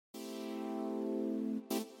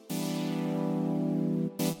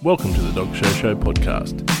Welcome to the Dog Show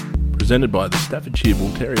podcast, presented by the Staffordshire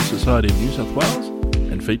Bull Terrier Society of New South Wales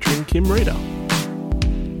and featuring Kim Reader.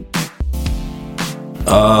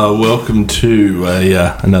 Welcome to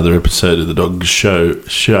another episode of the Dog Show.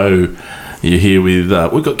 You're here with,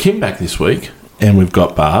 we've got Kim back this week, and we've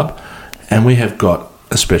got Barb, and we have got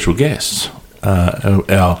a special guest,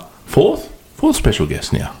 our fourth special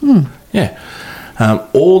guest now. Yeah.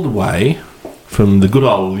 All the way from the good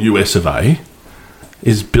old US of A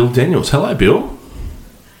is Bill Daniels. Hello, Bill.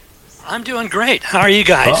 I'm doing great. How are you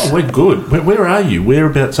guys? Oh, we're good. Where are you?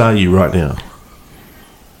 Whereabouts are you right now?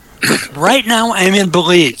 Right now, I'm in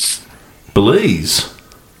Belize. Belize?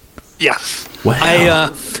 Yes.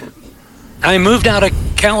 Wow. I moved out of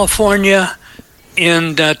California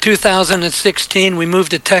in 2016. We moved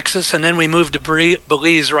to Texas, and then we moved to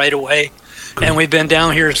Belize right away. Good. And we've been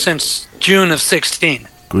down here since June of 16.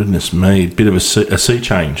 Goodness me. Bit of a sea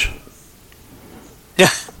change. Yeah.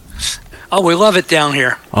 Oh, we love it down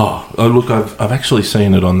here. Oh, look, I've actually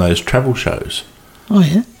seen it on those travel shows. Oh,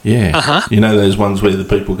 yeah? Yeah. Uh-huh. You know those ones where the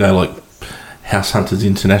people go like House Hunters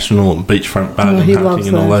International and Beachfront Bargain Hunting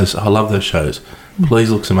and all those. I love those shows. Belize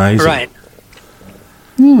looks amazing. Right.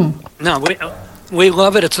 No, we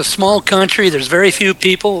love it. It's a small country. There's very few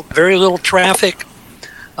people, very little traffic,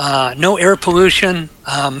 no air pollution.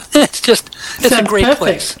 It's a great perfect.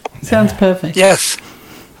 place. Sounds perfect. Yes.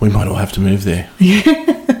 We might all have to move there.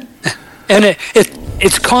 And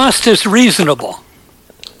its cost is reasonable.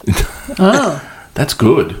 Oh. That's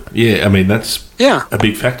good. Yeah, I mean, that's a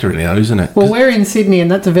big factor now, isn't it? Well, we're in Sydney, and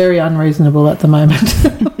that's very unreasonable at the moment.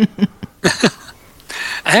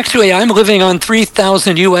 Actually, I'm living on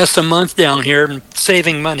 $3,000 US a month down here and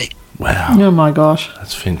saving money. Wow. Oh, my gosh.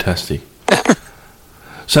 That's fantastic.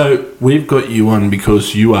 So, we've got you on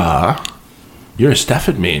because you're a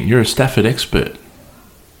Stafford man. You're a Stafford expert.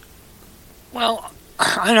 Well,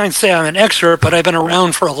 I don't say I'm an expert, but I've been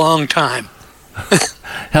around for a long time.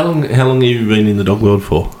 How long have you been in the dog world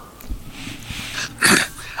for?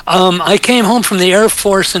 I came home from the Air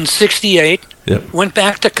Force in '68, went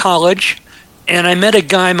back to college, and I met a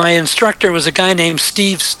guy. My instructor was a guy named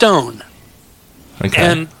Steve Stone. Okay.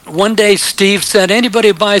 And one day Steve said, anybody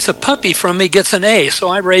who buys a puppy from me gets an A. So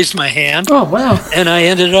I raised my hand. Oh, wow. And I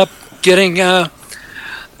ended up getting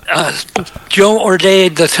Joe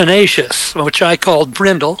Orday the Tenacious, which I called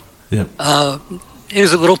Brindle. Yep. He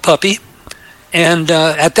was a little puppy. And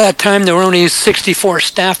at that time, there were only 64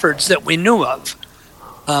 Staffords that we knew of.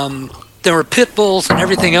 There were pit bulls and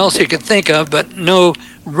everything else you could think of, but no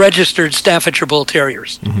registered Staffordshire Bull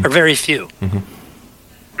Terriers, or very few. Mm-hmm.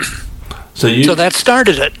 So that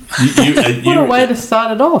started it. What a way to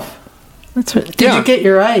start it off. Did you get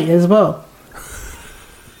your A as well?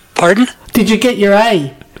 Pardon? Did you get your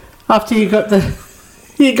A after you got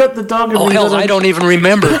the dog? Oh, hell, I don't even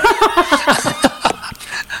remember.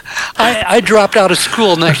 I dropped out of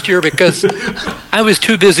school next year because I was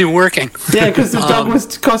too busy working. Yeah, because the dog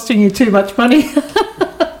was costing you too much money.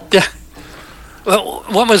 Yeah. Well,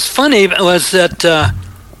 what was funny was that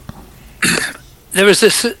there was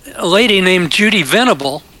this lady named Judi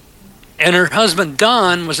Venable, and her husband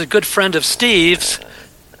Don was a good friend of Steve's,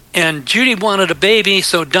 and Judi wanted a baby,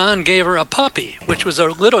 so Don gave her a puppy, which was a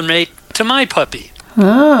little mate to my puppy.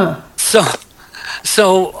 Ah. So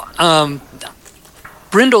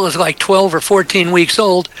Brindle is like 12 or 14 weeks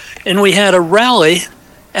old, and we had a rally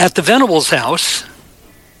at the Venables' house,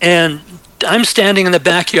 and I'm standing in the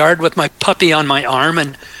backyard with my puppy on my arm,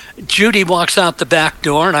 and Judi walks out the back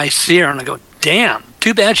door, and I see her, and I go, damn,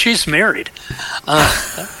 too bad she's married.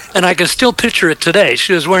 And I can still picture it today.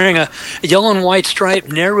 She was wearing a yellow and white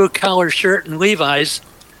striped Nehru collar shirt and Levi's,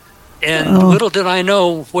 and little did I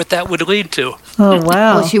know what that would lead to. Oh,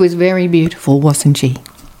 wow. Well, she was very beautiful, wasn't she?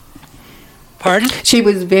 Pardon? She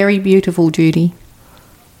was very beautiful, Judi.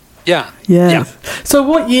 Yeah. Yeah. So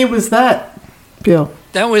what year was that, Bill?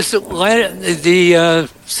 That was the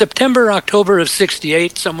September, October of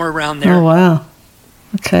 '68, somewhere around there. Oh, wow.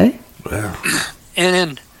 Okay. Wow.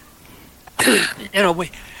 And then,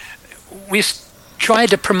 we tried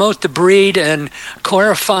to promote the breed and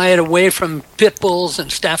clarify it away from pit bulls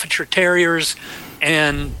and Staffordshire Terriers,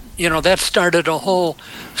 and that started a whole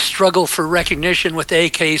struggle for recognition with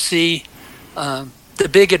AKC. The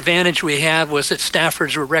big advantage we had was that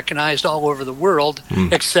Staffords were recognized all over the world,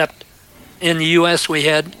 except in the U.S. we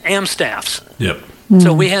had Amstaffs. Yep.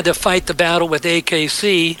 So we had to fight the battle with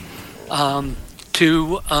AKC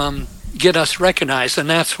to get us recognized, and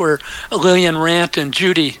that's where Lillian Rant and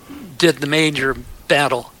Judi did the major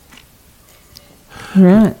battle.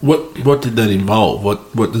 Right. What did that involve?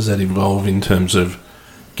 What does that involve in terms of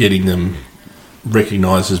getting them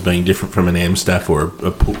recognised as being different from an Amstaff or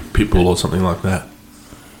a pit bull or something like that?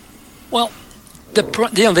 Well,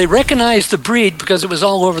 they recognized the breed because it was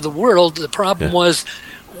all over the world. The problem was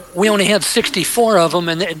we only had 64 of them,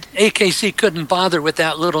 and AKC couldn't bother with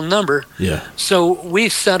that little number. Yeah. So we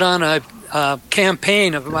set on a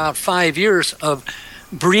campaign of about 5 years of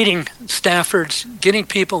breeding Staffords, getting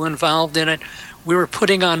people involved in it. We were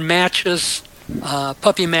putting on matches,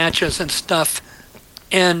 puppy matches and stuff.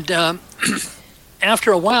 And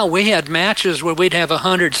after a while, we had matches where we'd have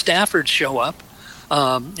 100 Staffords show up,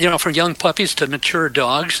 from young puppies to mature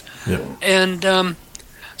dogs. Yep. And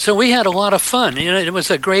so we had a lot of fun. It was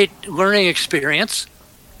a great learning experience.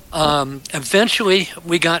 Eventually,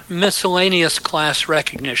 we got miscellaneous class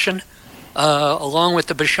recognition, along with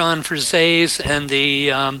the Bichon Frises and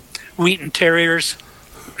the Wheaton Terriers.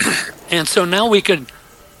 And so now we could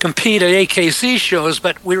compete at AKC shows,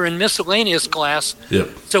 but we were in miscellaneous class. Yep.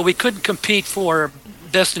 So we couldn't compete for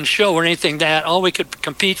best in show or anything that. All we could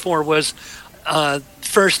compete for was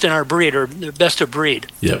first in our breed or best of breed.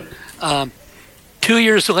 Yep. 2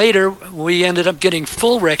 years later, we ended up getting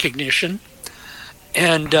full recognition,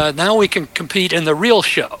 and now we can compete in the real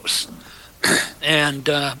shows. And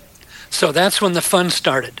so that's when the fun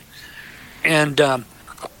started. And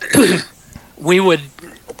we would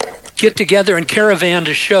get together and caravan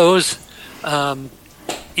to shows,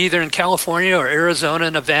 either in California or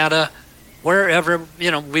Arizona, Nevada, wherever,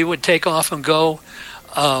 we would take off and go.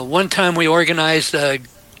 One time we organized a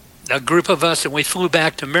group of us, and we flew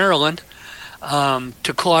back to Maryland,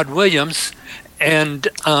 to Claude Williams, and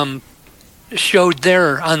showed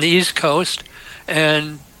there on the East Coast.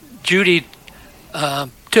 And Judi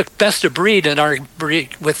took best of breed in our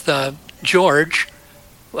breed with George.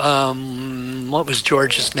 What was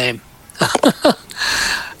George's name?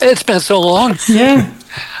 It's been so long. Yeah.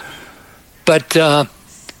 But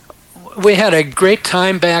we had a great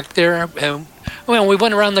time back there. We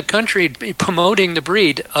went around the country promoting the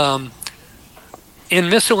breed. In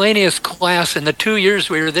miscellaneous class, in the 2 years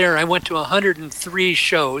we were there, I went to 103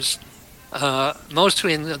 shows,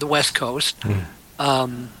 mostly in the West Coast.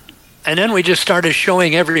 And then we just started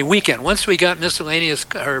showing every weekend. Once we got miscellaneous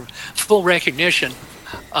or full recognition,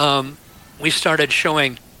 we started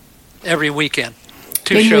showing every weekend.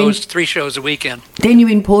 3 shows a weekend. Then you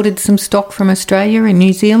imported some stock from Australia and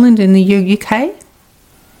New Zealand and the UK?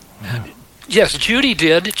 Yes, Judi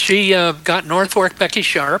did. She got North Fork Becky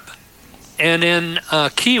Sharp, and then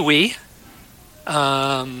Kiwi.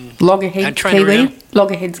 Loggerheads Kiwi?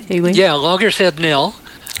 Loggerheads Kiwi. Yeah, Loggerhead Nil.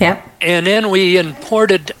 Yep. And then we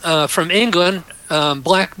imported from England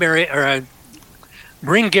Blackberry or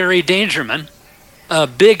Gary Dangerman, a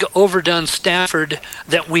big overdone Stafford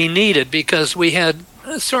that we needed because we had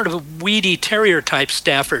sort of a weedy terrier type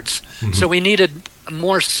Staffords. Mm-hmm. So we needed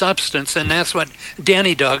more substance, and that's what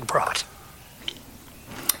Danny Dog brought.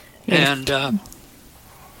 Yes. And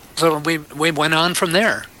so we went on from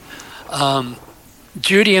there.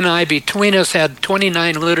 Judi and I, between us, had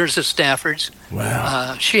 29 litters of Staffords.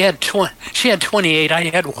 Wow. She had 28. I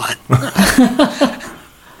had one.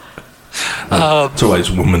 It's always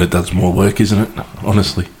a woman that does more work, isn't it?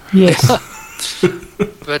 Honestly. Yes.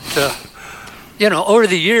 But, over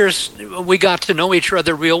the years, we got to know each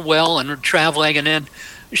other real well and were traveling, and then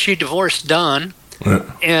she divorced Don. Yeah.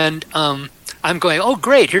 And I'm going, oh,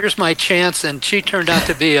 great, here's my chance. And she turned out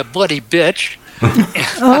to be a bloody bitch.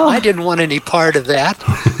 I didn't want any part of that.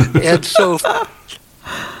 And so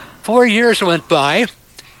 4 years went by,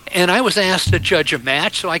 and I was asked to judge a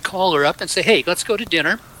match. So I call her up and say, hey, let's go to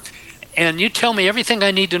dinner. And you tell me everything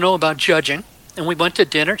I need to know about judging. And we went to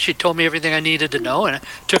dinner. She told me everything I needed to know. And I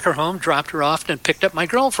took her home, dropped her off, and picked up my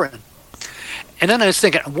girlfriend. And then I was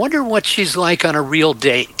thinking, I wonder what she's like on a real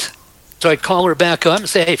date. So I'd call her back up and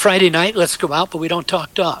say, hey, Friday night, let's go out, but we don't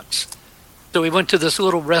talk dogs. So we went to this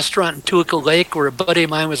little restaurant in Tuaca Lake where a buddy of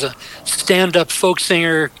mine was a stand-up folk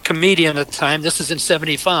singer comedian at the time. This is in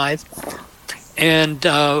 75. And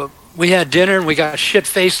we had dinner, and we got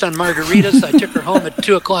shit-faced on margaritas. I took her home at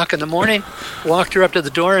 2 o'clock in the morning, walked her up to the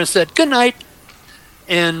door and said, good night.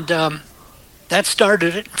 And that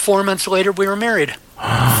started it. 4 months later, we were married.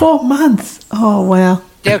 4 months? Oh, wow.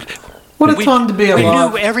 Yeah. What a time to be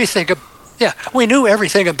alive. We knew everything. We knew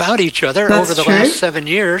everything about each other over the last 7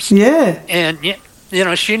 years. Yeah. And,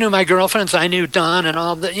 she knew my girlfriends, I knew Don and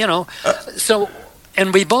all that, So,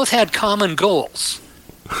 and we both had common goals.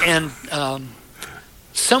 And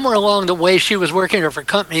somewhere along the way, she was working for a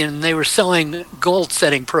company, and they were selling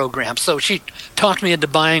goal-setting programs. So she talked me into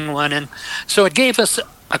buying one. And so it gave us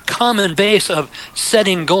a common base of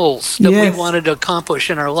setting goals that we wanted to accomplish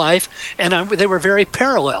in our life. And they were very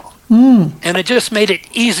parallel. And it just made it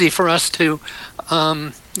easy for us to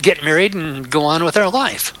get married and go on with our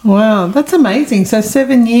life. Wow, that's amazing. So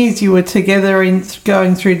 7 years you were together in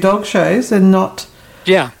going through dog shows and not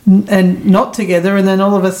together, and then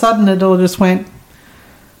all of a sudden it all just went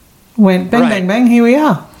bang, bang, bang, here we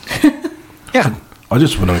are. Yeah. I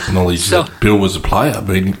just want to acknowledge that Bill was a player. I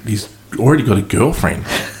mean, he's already got a girlfriend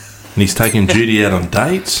and he's taking Judi out on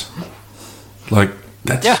dates. Like,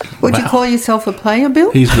 that's... Yeah. Would you call yourself a player, Bill?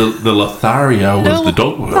 He's the Lothario of the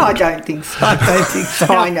dog world. No, I don't think so.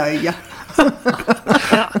 I know you.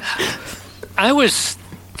 I was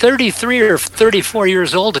 33 or 34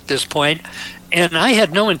 years old at this point, and I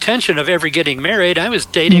had no intention of ever getting married. I was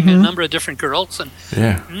dating a number of different girls, and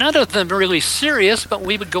none of them really serious, but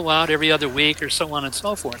we would go out every other week or so on and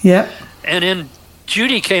so forth. Yeah. And then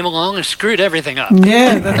Judi came along and screwed everything up.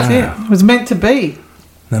 Yeah, that's it. It was meant to be.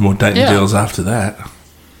 No more dating girls after that.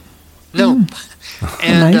 No.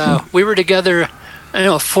 And we were together,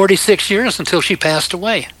 46 years until she passed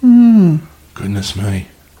away. Goodness me.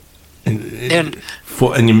 And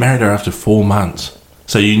you married her after 4 months.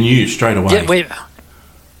 So you knew straight away.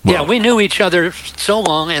 We knew each other so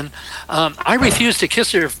long, and I refused to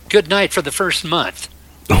kiss her goodnight for the first month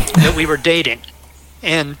that we were dating.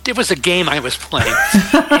 And it was a game I was playing.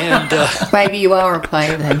 And maybe you are a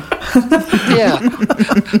player then. Yeah.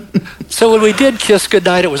 So when we did kiss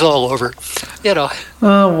goodnight, it was all over.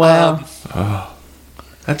 Oh, wow.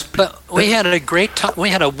 But we had a great time. We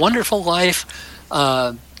had a wonderful life.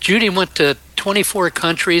 Judi went to 24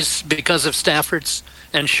 countries because of Stafford's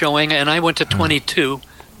and showing, and I went to 22.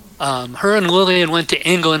 Her and Lillian went to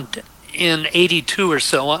England in 82 or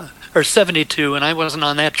so, or 72, and I wasn't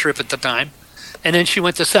on that trip at the time. And then she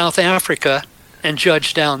went to South Africa and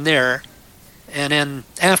judged down there. And then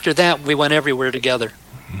after that, we went everywhere together.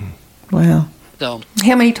 Wow. So,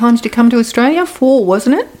 how many times did you come to Australia? 4,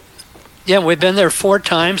 wasn't it? Yeah, we've been there 4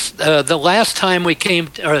 times. The last time we came,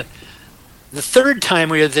 or the third time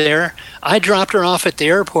we were there, I dropped her off at the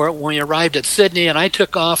airport when we arrived at Sydney, and I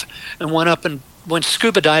took off and went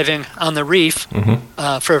scuba diving on the reef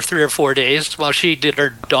for 3 or 4 days while she did her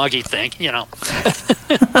doggy thing,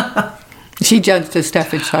 She judged the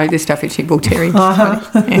Stafford show, the Staffordshire Bull Terrier.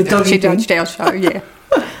 She judged our show, yeah.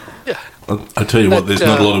 I tell you what, there's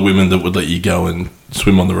not a lot of women that would let you go and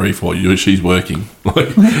swim on the reef while she's working.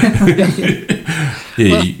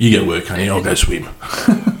 You get work, honey, I'll go swim.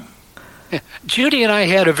 Judi and I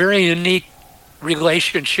had a very unique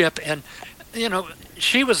relationship, and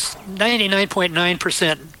she was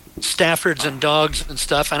 99.9% Staffords and dogs and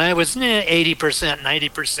stuff, and I was 80%,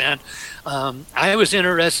 90%. I was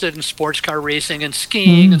interested in sports car racing and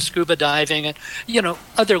skiing and scuba diving and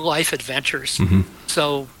other life adventures.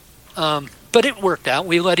 So, but it worked out.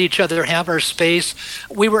 We let each other have our space.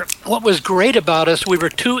 What was great about us, we were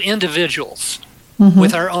 2 individuals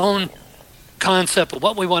with our own concept of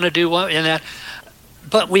what we want to do,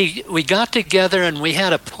 but we got together and we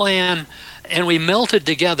had a plan. And we melted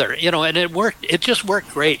together, and it worked. It just worked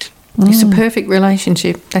great. It's a perfect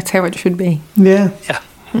relationship. That's how it should be. Yeah. Yeah.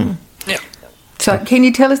 Yeah. So can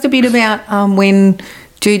you tell us a bit about when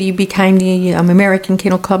Judi became the American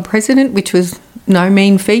Kennel Club president, which was no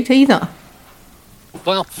mean feat either?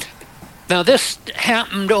 Well, now this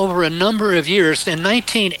happened over a number of years. In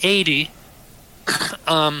 1980,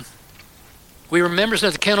 we were members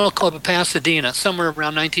of the Kennel Club of Pasadena, somewhere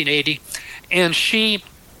around 1980, and she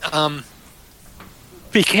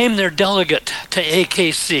became their delegate to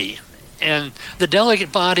AKC. And the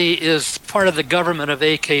delegate body is part of the government of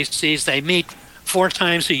AKCs. They meet 4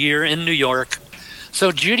 times a year in New York.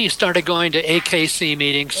 So Judi started going to AKC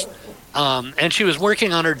meetings, and she was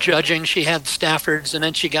working on her judging. She had Staffords, and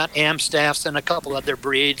then she got Amstaffs and a couple other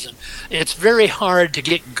breeds. And it's very hard to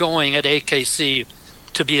get going at AKC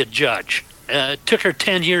to be a judge. It took her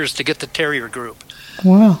 10 years to get the Terrier group.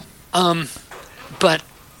 Wow. But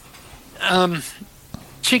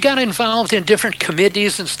she got involved in different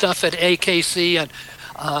committees and stuff at AKC, and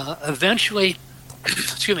eventually,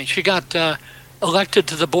 she got elected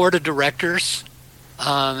to the board of directors.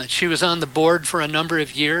 She was on the board for a number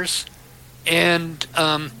of years, and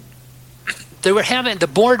the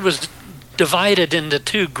board was divided into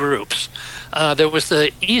 2 groups. There was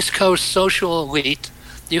the East Coast social elite.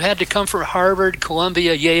 You had to come from Harvard,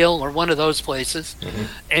 Columbia, Yale, or one of those places,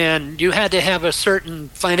 and you had to have a certain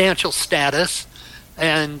financial status,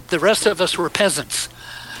 and the rest of us were peasants.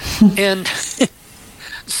 And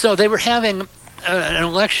so they were having an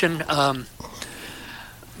election.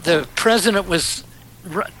 The president was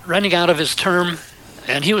running out of his term,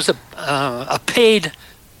 and he was a paid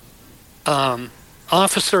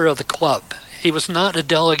officer of the club. He was not a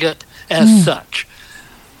delegate as such.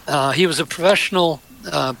 He was a professional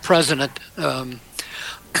president.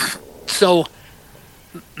 So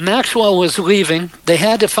Maxwell was leaving. They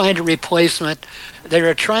had to find a replacement. They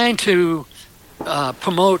were trying to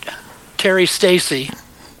promote Terry Stacy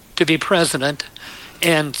to be president,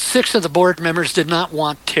 and 6 of the board members did not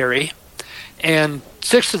want Terry, and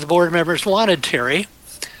 6 of the board members wanted Terry.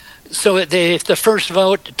 So the first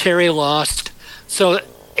vote, Terry lost. So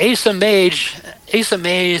Asa Mays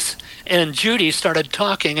and Judi started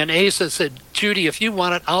talking, and Asa said, "Judi, if you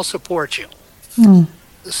want it, I'll support you."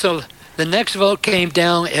 So the next vote came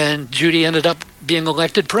down, and Judi ended up being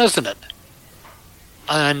elected president.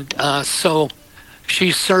 And so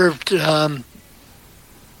she served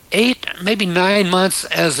 8, maybe 9 months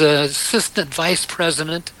as assistant vice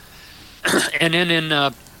president, and then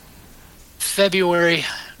in February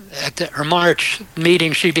or March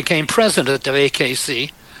meeting, she became president of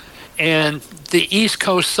AKC, and the East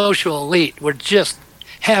Coast social elite were just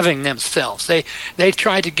having themselves. They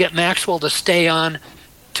tried to get Maxwell to stay on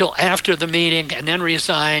till after the meeting and then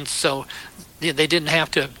resign, so they didn't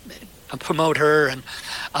have to promote her, and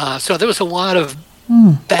so there was a lot of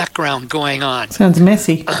background going on. Sounds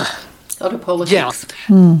messy. A lot of politics.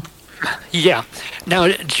 Yeah. Now,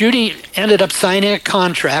 Judi ended up signing a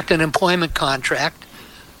contract, an employment contract.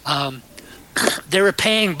 They were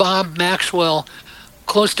paying Bob Maxwell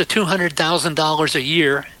close to $200,000 a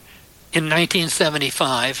year in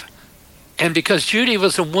 1975, and because Judi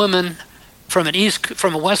was a woman from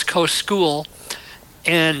a West Coast school,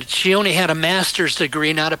 and she only had a master's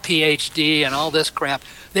degree, not a PhD, and all this crap,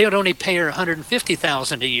 they would only pay her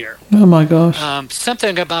 $150,000 a year. Oh my gosh!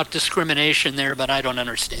 Something about discrimination there, but I don't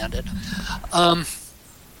understand it.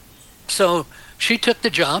 So she took the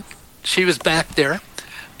job. She was back there,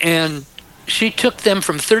 and she took them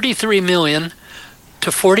from $33 million to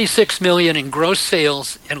 $46 million in gross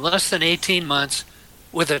sales in less than 18 months,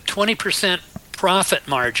 with a 20% profit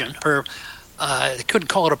margin. Or they couldn't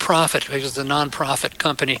call it a profit because it's a non-profit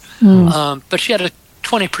company, but she had a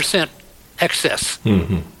 20% excess.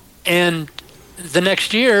 And the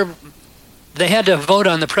next year, they had to vote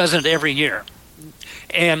on the president every year,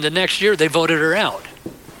 and the next year they voted her out.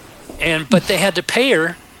 But they had to pay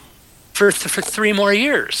her for 3 more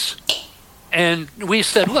years. And we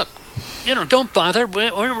said, look, don't bother.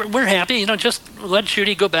 We're happy. Just let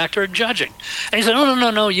Judi go back to her judging. And he said,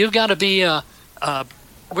 no. You've got to be.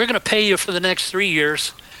 We're going to pay you for the next 3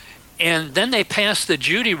 years. And then they passed the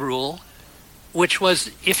Judi rule, which was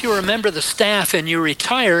if you're a member of the staff and you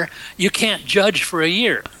retire, you can't judge for a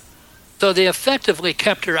year. So they effectively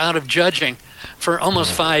kept her out of judging for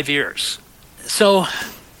almost 5 years. So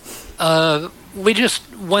we just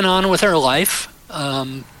went on with our life,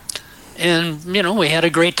 and we had a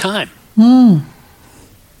great time.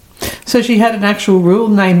 So she had an actual rule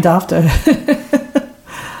named after her.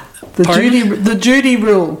 The Judi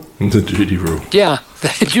rule. The Judi rule. Yeah, the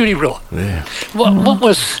Judi rule. Yeah.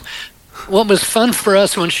 What was fun for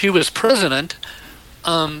us when she was president?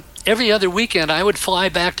 Every other weekend, I would fly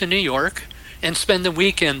back to New York and spend the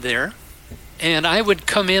weekend there, and I would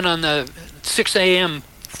come in on the 6 a.m.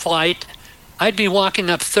 flight. I'd be walking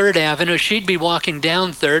up 3rd Avenue. She'd be walking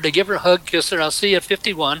down 3rd. I'd give her a hug, kiss her. I'll see you at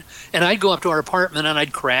 51. And I'd go up to our apartment and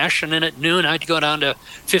I'd crash. And then at noon, I'd go down to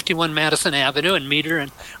 51 Madison Avenue and meet her.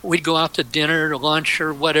 And we'd go out to dinner or lunch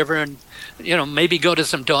or whatever. And, maybe go to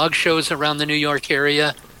some dog shows around the New York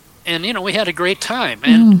area. And, we had a great time.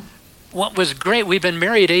 And what was great, we've been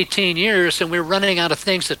married 18 years and we're running out of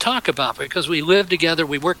things to talk about because we live together,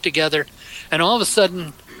 we work together. And all of a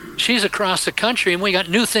sudden, she's across the country and we got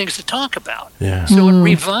new things to talk about. Yeah. So it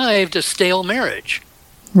revived a stale marriage.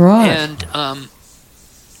 Right. And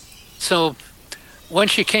so when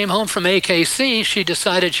she came home from AKC, she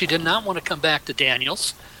decided she did not want to come back to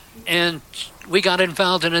Daniels. And we got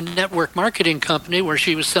involved in a network marketing company where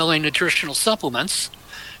she was selling nutritional supplements.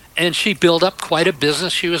 And she built up quite a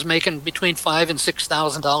business. She was making between $5,000 and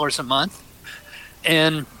 $6,000 a month.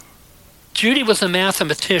 And Judi was a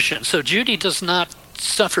mathematician. So Judi does not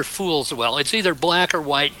suffer fools well. It's either black or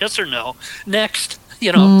white, yes or no. Next,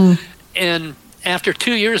 And after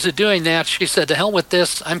 2 years of doing that, she said, to hell with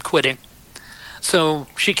this, I'm quitting. So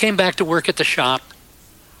she came back to work at the shop,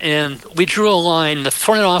 and we drew a line. The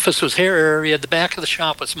front office was her area, the back of the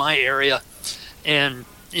shop was my area, and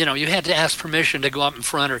you had to ask permission to go up in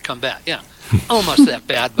front or come back. Yeah, almost that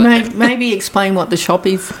bad. But maybe explain what the shop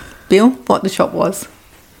is, Bill, what the shop was.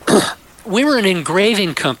 We were an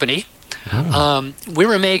engraving company. We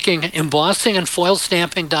were making embossing and foil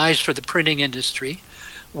stamping dies for the printing industry.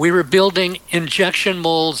 We were building injection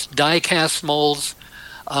molds, die-cast molds.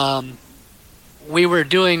 We were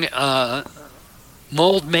doing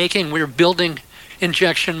mold making. We were building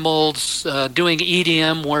injection molds, doing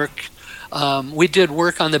EDM work. We did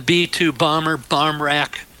work on the B-2 bomb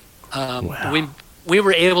rack. Wow. We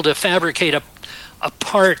were able to fabricate a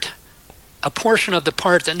portion of the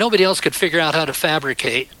part that nobody else could figure out how to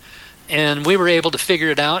fabricate. And we were able to figure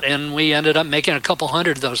it out, and we ended up making a couple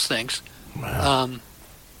hundred of those things. Wow.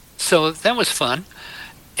 So that was fun.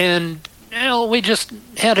 And, we just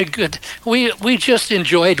had we just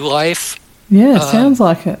enjoyed life. Yeah, sounds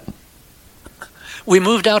like it. We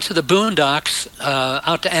moved out to the boondocks,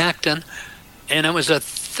 out to Acton, and it was a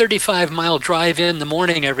 35-mile drive in the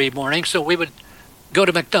morning every morning. So we would go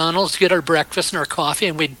to McDonald's, get our breakfast and our coffee,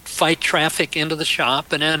 and we'd fight traffic into the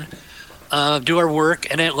shop and then do our work.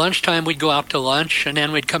 And at lunchtime, we'd go out to lunch, and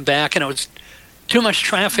then we'd come back, and it was too much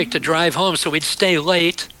traffic to drive home, so we'd stay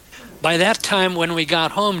late. By that time, when we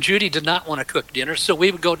got home, Judi did not want to cook dinner, so we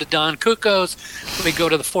would go to Don Cuco's, we'd go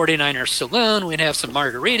to the 49er Saloon, we'd have some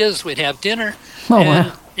margaritas, we'd have dinner. Oh,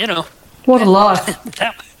 and, wow. What a life.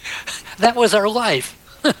 that was our life.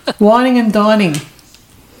 Wining and dining.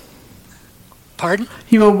 Pardon?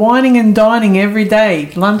 You were wining and dining every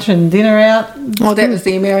day, lunch and dinner out. Well, that was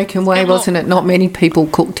the American way, wasn't it? Not many people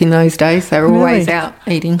cooked in those days. They were always out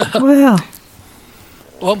eating. Wow.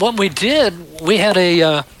 Well, what we did, we had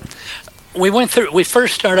we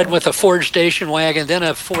first started with a Ford station wagon, then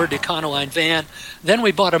a Ford Econoline van, then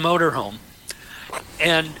we bought a motorhome.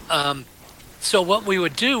 And so what we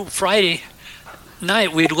would do Friday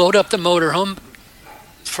night, we'd load up the motorhome.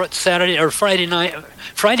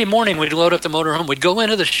 Friday morning, we'd load up the motorhome. We'd go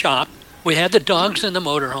into the shop. We had the dogs in the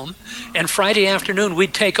motorhome. And Friday afternoon,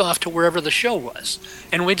 we'd take off to wherever the show was.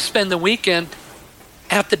 And we'd spend the weekend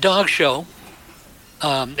at the dog show.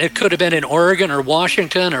 It could have been in Oregon or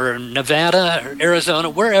Washington or Nevada or Arizona,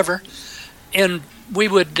 wherever. And we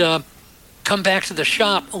would come back to the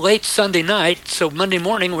shop late Sunday night. So Monday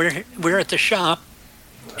morning, we're at the shop.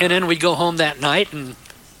 And then we'd go home that night and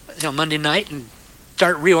Monday night and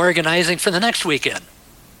start reorganizing for the next weekend.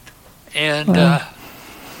 And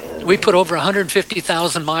we put over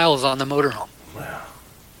 150,000 miles on the motorhome. Wow.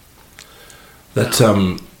 That's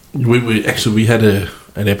we had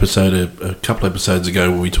an episode a couple episodes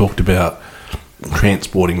ago where we talked about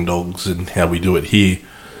transporting dogs and how we do it here,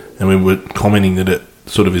 and we were commenting that it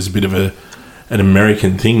sort of is a bit of an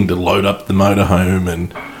American thing to load up the motorhome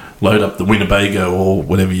and load up the Winnebago or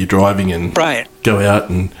whatever you're driving and go out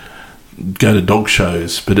and go to dog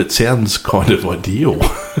shows, but it sounds kind of ideal.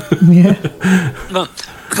 Yeah. Well,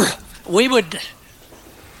 we were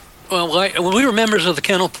members of the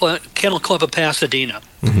Kennel Club of Pasadena,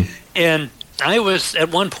 and I was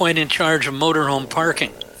at one point in charge of motorhome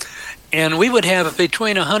parking, and we would have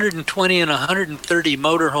between 120 and 130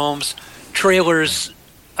 motorhomes, trailers,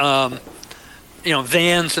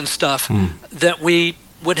 vans and stuff that we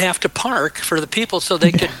would have to for the people so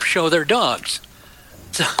they could show their dogs.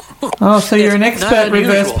 So you're an expert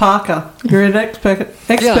reverse parker. You're an expert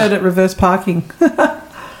at reverse parking.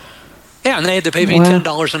 Yeah, and they had to pay me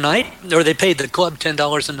 $10 a night, or they paid the club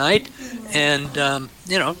 $10 a night, and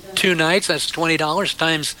 2 nights, that's $20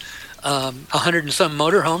 times 100 and some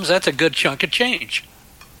motorhomes. That's a good chunk of change.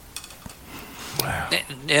 Wow!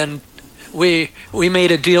 And we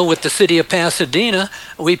made a deal with the city of Pasadena.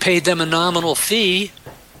 We paid them a nominal fee,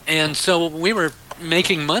 and so we were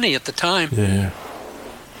making money at the time. Yeah.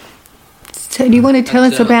 So do you want to tell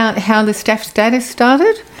us about how the staff status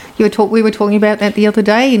started? We were talking about that the other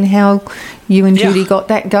day, and how you and Judi got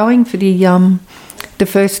that going for the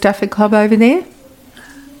first Stafford Club over there.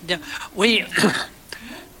 Yeah, we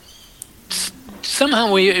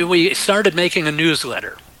somehow we started making a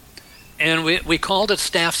newsletter, and we called it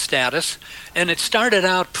Staff Status, and it started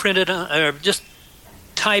out printed on, just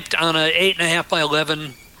typed on a 8.5 by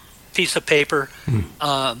 11 piece of paper.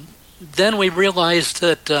 Then we realized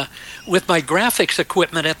that with my graphics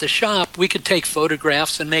equipment at the shop, we could take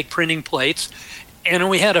photographs and make printing plates. And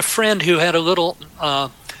we had a friend who had a little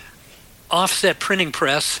offset printing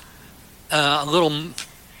press, a little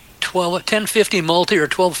 1050 multi or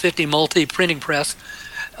 1250 multi printing press,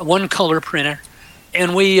 one color printer.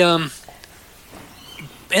 And we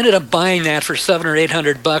ended up buying that for $700 or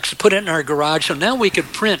 $800, put it in our garage. So now we could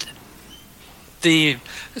print the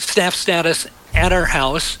Staff Status at our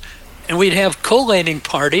house. And we'd have collating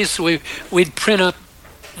parties. We'd print up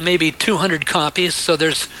maybe 200 copies, so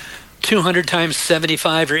there's 200 times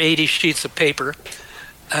 75 or 80 sheets of paper.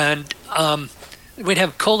 And we'd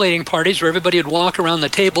have collating parties where everybody would walk around the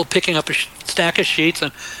table picking up a stack of sheets,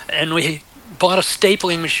 and we bought a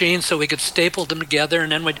stapling machine so we could staple them together,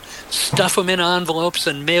 and then we'd stuff them in envelopes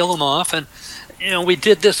and mail them off. And we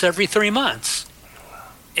did this every 3 months.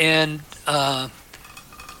 And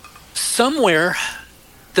somewhere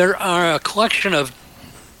there are a collection of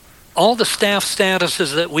all the staff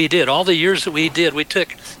statuses that we did, all the years that we did. We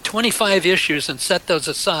took 25 issues and set those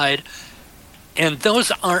aside, and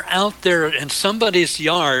those are out there in somebody's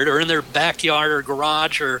yard or in their backyard or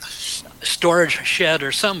garage or storage shed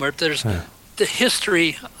or somewhere. There's the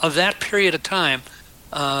history of that period of time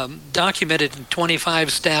documented in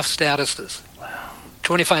 25 staff statuses.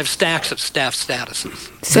 25 stacks of staff statuses.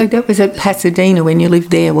 So that was at Pasadena when you lived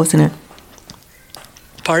there, wasn't it?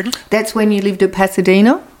 Pardon? That's when you lived at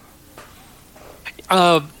Pasadena?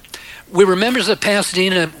 We were members of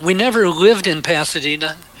Pasadena. We never lived in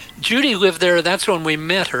Pasadena. Judi lived there. That's when we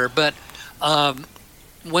met her. But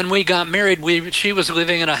when we got married, she was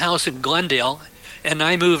living in a house in Glendale, and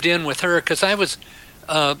I moved in with her because I was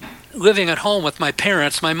living at home with my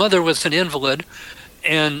parents. My mother was an invalid,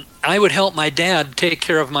 and I would help my dad take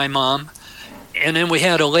care of my mom. And then we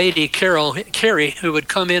had a lady, Carrie, who would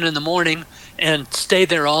come in the morning and stay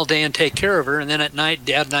there all day and take care of her. And then at night,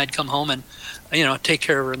 Dad and I'd come home and, take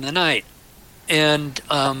care of her in the night. And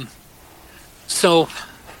so,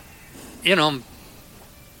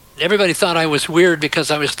 everybody thought I was weird because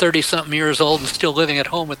I was 30-something years old and still living at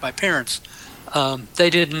home with my parents. They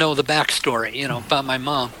didn't know the backstory, about my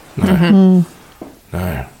mom. No. Mm-hmm.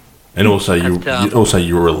 No. And also,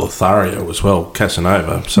 you were a Lothario as well,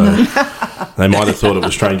 Casanova. So they might have thought it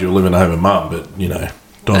was strange you were living at home with Mum, but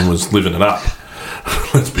Don was living it up.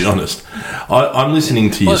 Let's be honest. I'm listening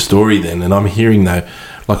to your story then, and I'm hearing though,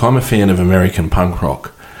 like I'm a fan of American punk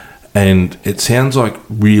rock, and it sounds like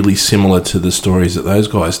really similar to the stories that those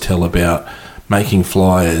guys tell about making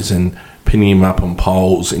flyers and pinning them up on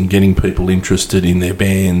poles and getting people interested in their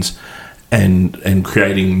bands. And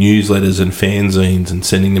creating newsletters and fanzines and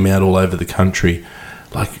sending them out all over the country,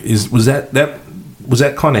 was that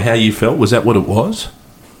kind of how you felt? Was that what it was?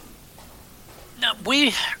 No,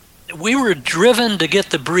 we were driven to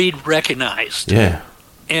get the breed recognized. Yeah,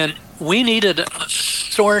 and we needed a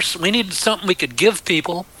source. We needed something we could give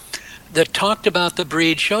people that talked about the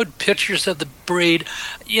breed, showed pictures of the breed,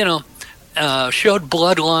 showed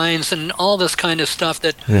bloodlines and all this kind of stuff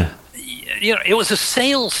that. Yeah. It was a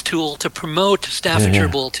sales tool to promote Staffordshire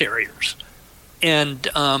Bull Terriers. And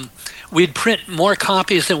we'd print more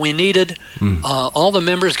copies than we needed. All the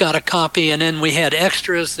members got a copy, and then we had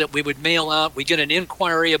extras that we would mail out. We'd get an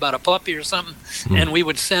inquiry about a puppy or something, and we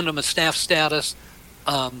would send them a staff status.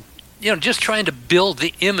 Just trying to build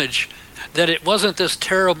the image that it wasn't this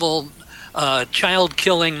terrible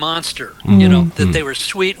child-killing monster, that they were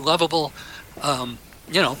sweet, lovable,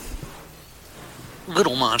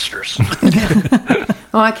 little monsters.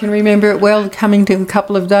 I can remember it well, coming to a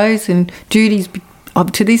couple of those, and Judy's,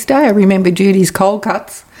 up to this day, I remember Judy's cold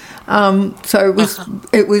cuts. So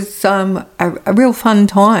it was a real fun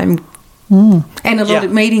time,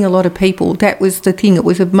 and meeting a lot of people. That was the thing. It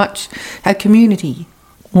was a community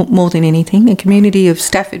more than anything, a community of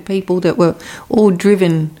Stafford people that were all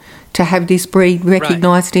driven to have this breed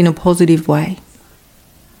recognised in a positive way.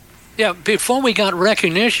 Yeah, before we got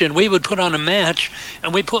recognition, we would put on a match,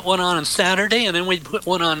 and we put one on Saturday, and then we'd put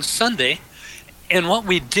one on Sunday. And what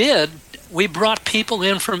we did, we brought people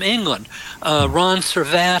in from England. Ron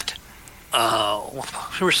Servat,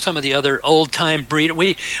 who were some of the other old-time breed.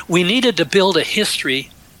 We needed to build a history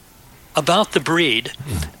about the breed,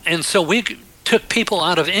 and so we took people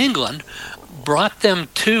out of England, brought them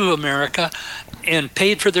to America, and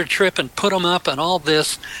paid for their trip and put them up and all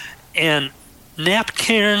this, and Nap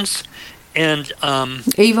Cairns and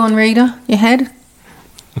Yvonne Reader you had?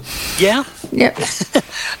 Yeah. Yep.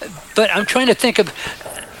 But I'm trying to think of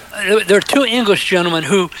there are two English gentlemen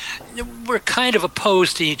who were kind of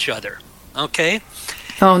opposed to each other. Okay?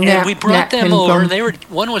 Oh, and we brought them over.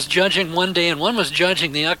 One was judging one day and one was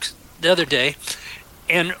judging the other day.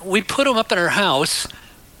 And we put them up in our house,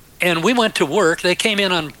 and we went to work. They came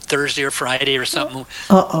in on Thursday or Friday or something.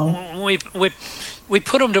 We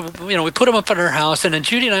put them up at our house, and then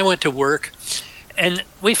Judi and I went to work, and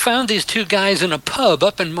we found these two guys in a pub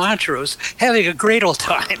up in Montrose having a great old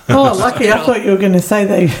time. Oh, lucky! I thought you were going to say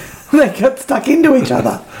they got stuck into each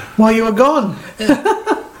other while you were gone.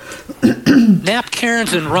 Nap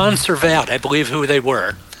Cairns and Ron Servat, I believe, who they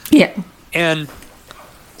were. Yeah. And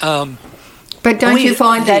but don't you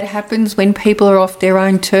find that happens when people are off their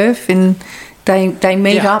own turf and they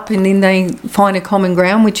meet up and then they find a common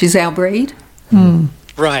ground, which is our breed?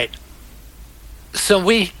 Right. So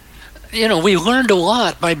we learned a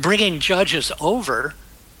lot by bringing judges over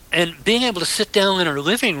and being able to sit down in our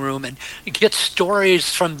living room and get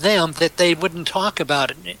stories from them that they wouldn't talk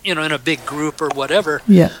about, in a big group or whatever.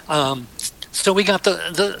 Yeah. So we got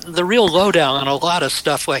the real lowdown on a lot of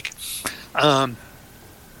stuff, like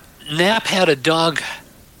Knapp had a dog.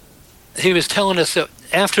 He was telling us that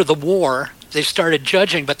after the war, they started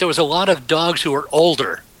judging, but there was a lot of dogs who were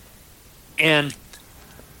older. And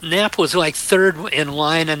Knapp was like third in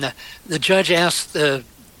line, and the judge asked the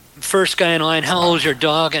first guy in line, how old is your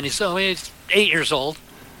dog? And he said, oh, he's 8 years old.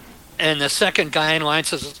 And the second guy in line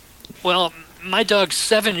says, well, my dog's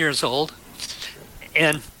 7 years old.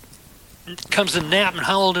 And comes to Knapp, and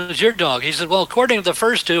how old is your dog? He said, well, according to the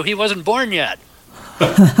first two, he wasn't born yet.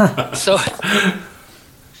 So,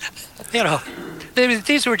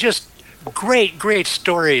 these were just great, great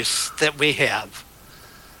stories that we have.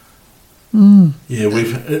 Yeah,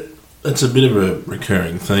 it's a bit of a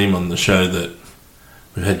recurring theme on the show that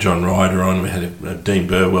we've had John Ryder on, we had Dean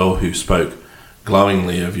Burwell who spoke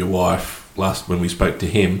glowingly of your wife last when we spoke to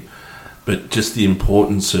him, but just the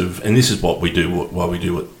importance of, and this is what we do, why we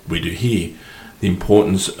do what we do here, the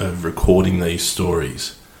importance of recording these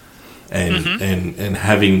stories and and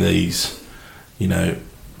having these,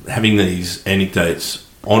 having these anecdotes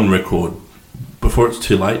on record before it's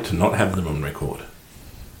too late to not have them on record.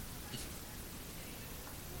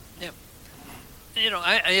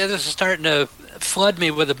 This is starting to flood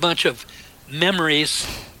me with a bunch of memories.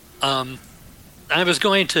 We were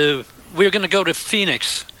going to go to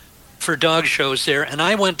Phoenix for dog shows there, and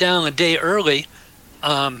I went down a day early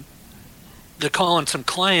to call on some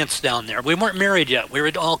clients down there. We weren't married yet. We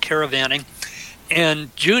were all caravanning,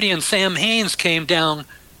 and Judi and Sam Haynes came down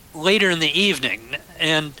later in the evening,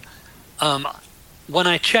 and when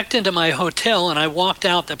I checked into my hotel and I walked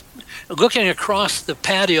out, looking across the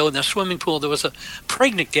patio in the swimming pool, there was a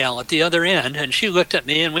pregnant gal at the other end, and she looked at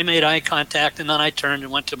me, and we made eye contact, and then I turned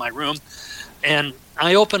and went to my room, and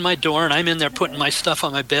I opened my door, and I'm in there putting my stuff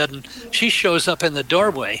on my bed, and she shows up in the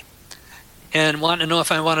doorway and wanted to know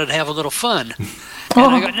if I wanted to have a little fun. And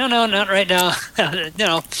I go, no, not right now.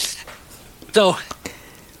 So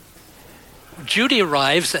Judi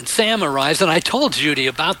arrives, and Sam arrives, and I told Judi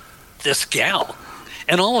about this gal.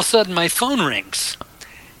 And all of a sudden, my phone rings.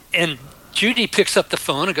 And Judi picks up the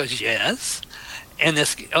phone and goes, yes. And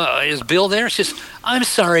this, is Bill there? She says, I'm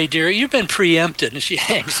sorry, dear, you've been preempted. And she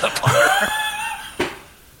hangs up on her.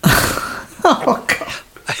 Oh,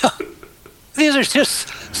 God. These are just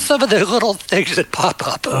some of the little things that pop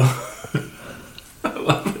up. I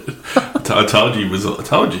love it. I told you.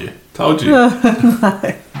 No.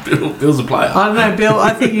 Bill's a player. I don't know, Bill.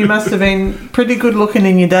 I think you must have been pretty good looking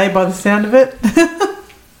in your day by the sound of it.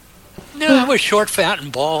 No, I was short, fat,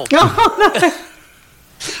 and bald. Oh, no.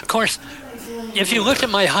 Of course, if you looked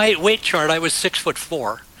at my height weight chart, I was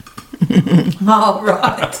 6'4". Oh,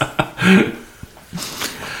 right.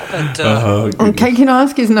 But, okay, can I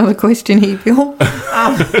ask you another question here, Bill?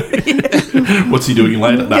 What's he doing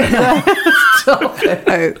later? No. Stop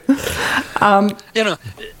it.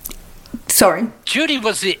 Sorry. Judi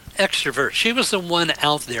was the extrovert. She was the one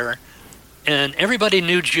out there, and everybody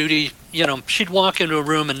knew Judi. She'd walk into a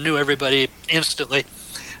room and knew everybody instantly.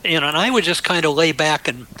 And I would just kind of lay back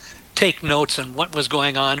and take notes on what was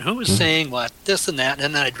going on, who was saying what, this and that,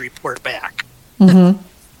 and then I'd report back. Mm-hmm.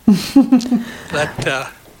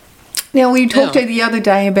 But now, we talked the other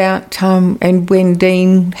day about, and when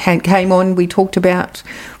Dean came on, we talked about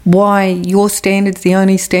why your standard's the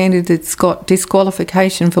only standard that's got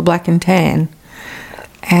disqualification for black and tan.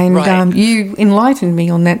 And right. You enlightened me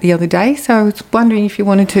on that the other day, so I was wondering if you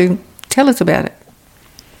wanted to tell us about it.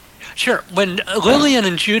 Sure. When Lillian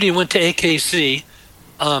and Judi went to AKC,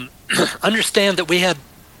 understand that we had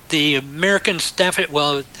the American Stafford,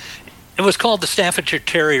 well, it was called the Staffordshire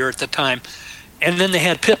Terrier at the time, and then they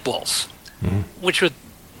had pit bulls, which was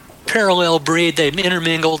parallel breed. They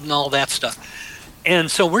intermingled and all that stuff.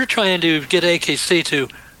 And so we're trying to get AKC to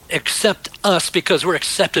accept us because we're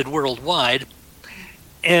accepted worldwide.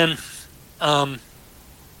 And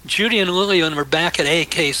Judi and Lillian were back at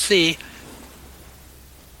AKC,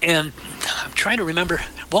 and I'm trying to remember,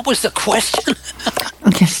 what was the question?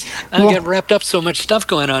 Okay. I get wrapped up so much stuff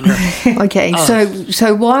going on here. Okay,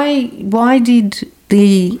 so why did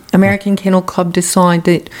the American Kennel Club decide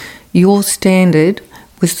that your standard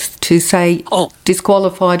was to say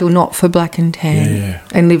disqualified or not for black and tan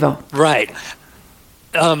and liver? Right.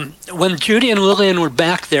 When Judi and Lillian were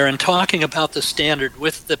back there and talking about the standard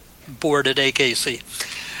with the board at AKC,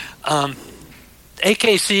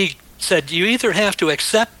 AKC said you either have to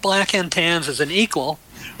accept black and tans as an equal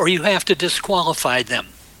or you have to disqualify them.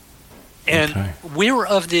 And we were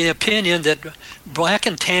of the opinion that black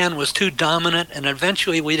and tan was too dominant, and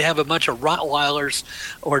eventually we'd have a bunch of Rottweilers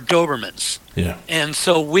or Dobermans. Yeah. And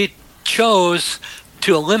so we chose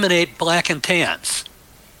to eliminate black and tans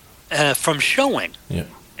from showing. Yeah.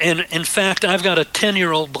 And in fact, I've got a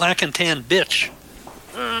 10-year-old black and tan bitch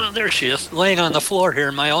there she is, laying on the floor here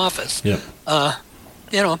in my office. Yep.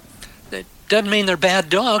 You know, it doesn't mean they're bad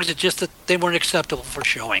dogs. It's just that they weren't acceptable for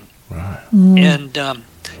showing. Right.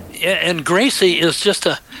 And Gracie is just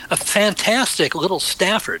a fantastic little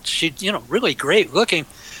Stafford. She's, really great looking,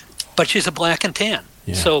 but she's a black and tan.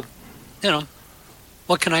 Yeah. So,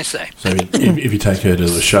 what can I say? So if you take her to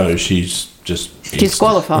the show, she's just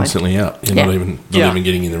disqualified, instantly out. You're not even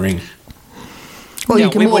getting in the ring. Well, you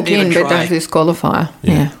can walk in, but don't disqualify.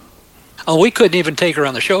 Yeah. Oh, we couldn't even take her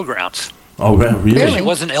on the showgrounds. Oh, wow, really? She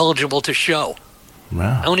wasn't eligible to show.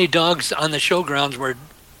 Wow. Only dogs on the showgrounds were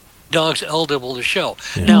dogs eligible to show.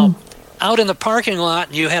 Yeah. Now, out in the parking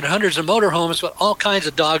lot, you had hundreds of motorhomes with all kinds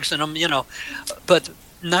of dogs in them, but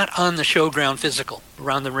not on the showground physical,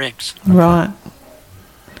 around the rings. Okay. Right.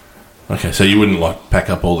 Okay, so you wouldn't pack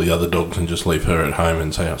up all the other dogs and just leave her at home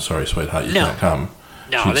and say, "Oh, sorry, sweetheart, you can't come."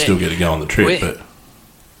 No, she'd still get to go on the trip, but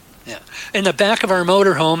yeah. In the back of our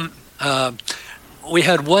motorhome, we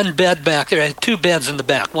had one bed back there. I had two beds in the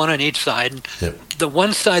back, one on each side. Yep. The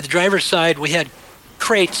one side, the driver's side, we had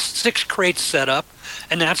crates, 6 crates set up,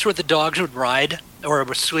 and that's where the dogs would ride or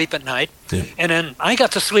would sleep at night. Yep. And then I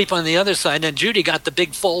got to sleep on the other side, and then Judi got the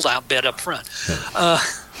big fold-out bed up front.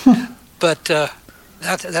 Yep. But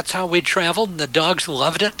that's how we traveled, and the dogs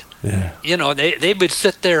loved it. yeah, They would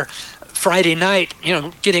sit there Friday night,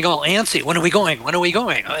 getting all antsy. When are we going? When are we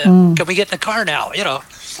going? Can we get in the car now?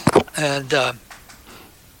 And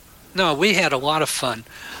no, we had a lot of fun.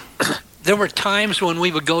 There were times when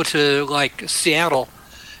we would go to like Seattle,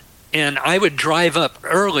 and I would drive up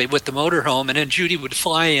early with the motorhome, and then Judi would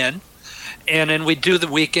fly in, and then we'd do the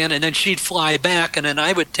weekend, and then she'd fly back, and then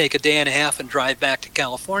I would take a day and a half and drive back to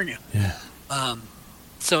California. yeah.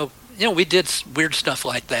 So, we did weird stuff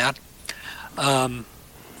like that.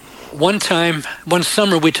 One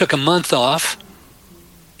summer, we took a month off,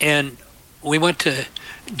 and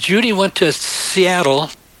Judi went to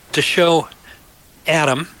Seattle to show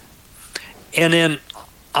Adam, and then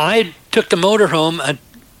I took the motorhome and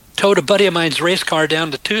towed a buddy of mine's race car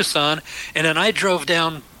down to Tucson, and then I drove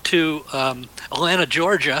down to Atlanta,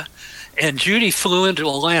 Georgia, and Judi flew into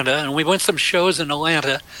Atlanta, and we went some shows in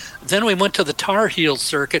Atlanta. Then we went to the Tar Heel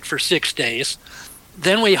circuit for 6 days.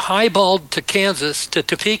 Then we highballed to Kansas, to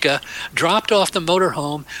Topeka, dropped off the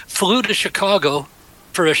motorhome, flew to Chicago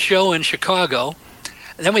for a show in Chicago.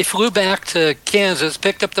 Then we flew back to Kansas,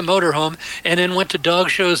 picked up the motorhome, and then went to dog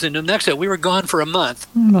shows in New Mexico. We were gone for a month.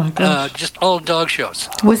 Oh, my gosh. Just all dog shows.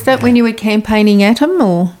 Was that when you were campaigning at them,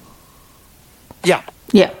 or? Yeah.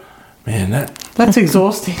 Yeah. Man, That's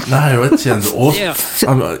exhausting. no, that sounds awesome. Yeah.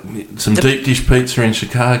 Some deep dish pizza in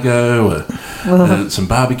Chicago, some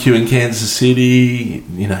barbecue in Kansas City.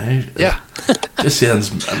 Yeah. Just sounds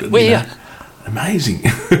amazing.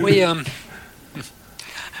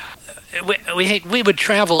 We would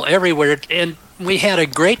travel everywhere, and we had a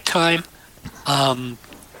great time. I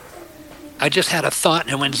just had a thought,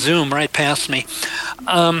 and it went zoom right past me.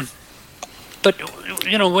 But,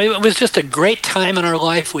 it was just a great time in our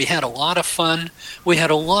life. We had a lot of fun. We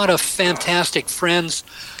had a lot of fantastic friends.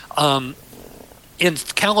 In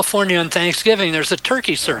California on Thanksgiving, there's a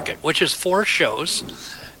turkey circuit, which is 4 shows.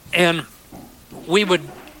 And we would,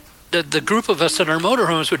 the group of us in our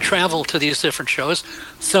motorhomes would travel to these different shows.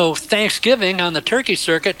 So Thanksgiving on the turkey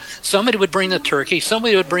circuit, somebody would bring the turkey,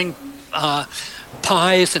 somebody would bring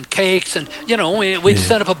pies and cakes, and, we'd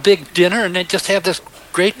set up a big dinner and then just have this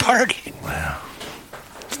great party. Wow.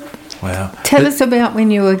 Tell us about when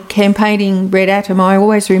you were campaigning Red Atom. I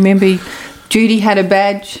always remember Judi had a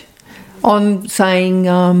badge on saying,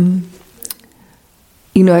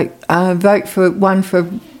 vote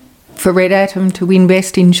for Red Atom to win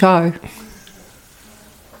Best in Show.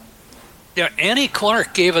 Yeah, Annie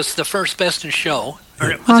Clark gave us the first Best in Show.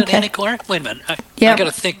 Or was it Annie Clark? Wait a minute. I got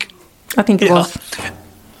to think. I think it was.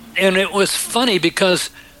 And it was funny because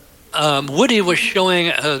Woody was showing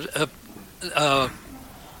a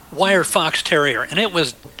wire fox terrier, and it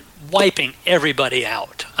was wiping everybody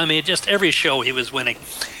out. I mean, just every show he was winning.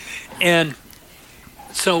 And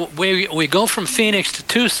so we go from Phoenix to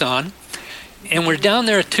Tucson, and we're down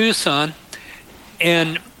there at Tucson,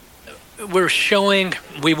 and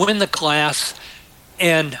we win the class,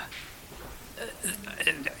 and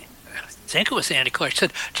I think it was Andy Clark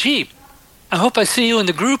said, "Gee, I hope I see you in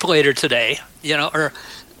the group later today," or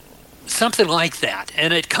something like that.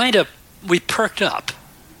 And it kind of, we perked up.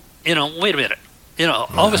 Wait a minute.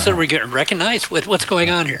 All of a sudden we're getting recognized. What's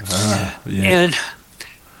going on here? Yeah. And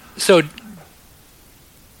so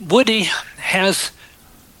Woody has,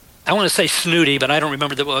 I want to say Snooty, but I don't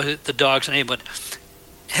remember the dog's name, but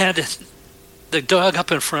had the dog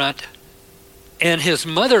up in front, and his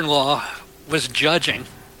mother-in-law was judging,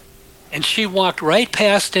 and she walked right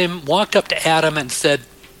past him, walked up to Adam and said,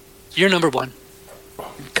 "You're number one,"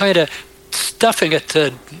 kind of stuffing it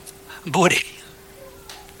to Woody.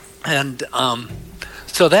 And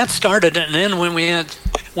so that started, and then when we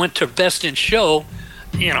went to Best in Show,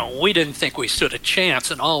 we didn't think we stood a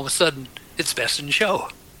chance, and all of a sudden, it's Best in Show.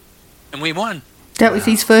 And we won. That was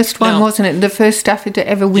his first one, wasn't it? The first Stafford to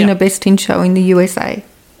ever win a Best in Show in the USA.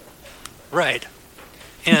 Right.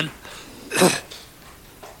 And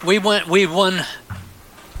we won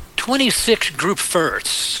 26 group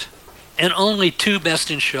firsts and only 2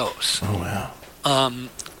 Best in Shows. Oh, wow.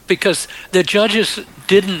 Because the judges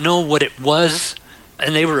didn't know what it was,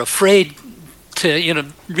 and they were afraid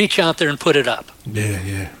to, reach out there and put it up.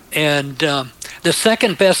 Yeah. And the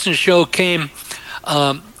second Best in Show came,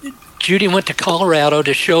 Judi went to Colorado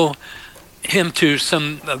to show him to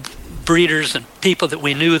some breeders and people that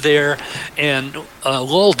we knew there, and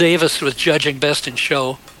Lowell Davis was judging Best in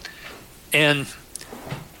Show. And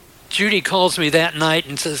Judi calls me that night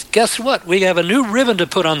and says, "Guess what? We have a new ribbon to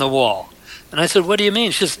put on the wall." And I said, "What do you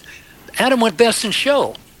mean?" She says, "Adam went Best in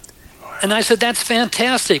Show." And I said, "That's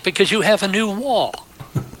fantastic because you have a new wall."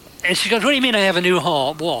 And she goes, "What do you mean I have a new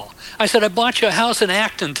wall?" I said, "I bought you a house in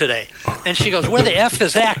Acton today." And she goes, "Where the F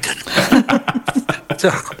is Acton?"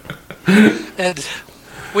 And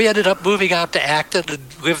we ended up moving out to Acton and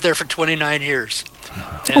lived there for 29 years.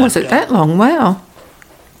 And, was it that long? Wow.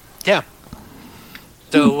 Yeah.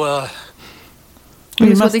 So...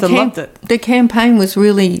 you must have loved it. The campaign was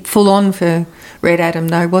really full on for Red Adam,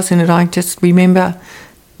 though, wasn't it? I just remember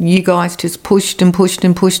you guys just pushed and pushed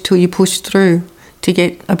and pushed till you pushed through to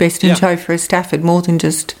get a Best in Show for a Stafford, more than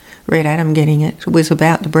just Red Adam getting it. It was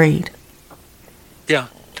about the breed. Yeah.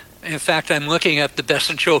 In fact, I'm looking at the Best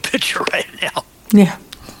in Show picture right now. Yeah.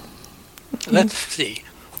 Let's see.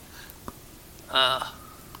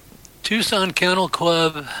 Tucson Kennel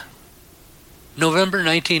Club, November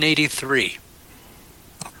 1983.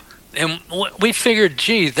 And we figured,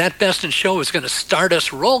 gee, that Best in Show is going to start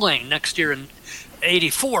us rolling next year in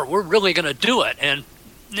 84. We're really going to do it. And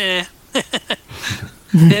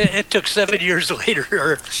it took 7 years later,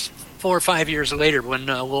 or 4 or 5 years later, when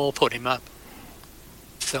Lowell put him up.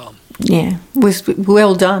 So yeah, it was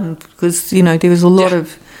well done, because there was a lot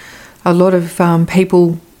of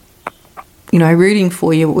people rooting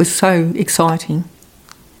for you. It was so exciting.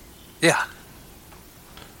 Yeah.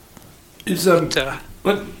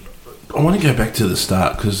 I want to go back to the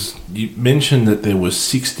start, because you mentioned that there were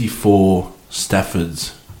 64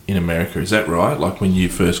 Staffords in America. Is that right? Like when you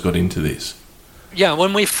first got into this? Yeah,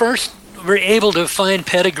 when we first were able to find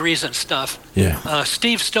pedigrees and stuff,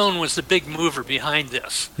 Steve Stone was the big mover behind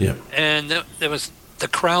this. Yeah. And there was the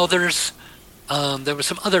Crowthers. There were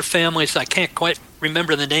some other families. I can't quite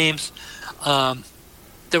remember the names.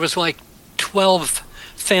 There was like 12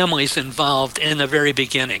 families involved in the very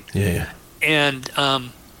beginning. Yeah. And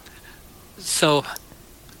so,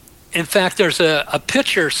 in fact, there's a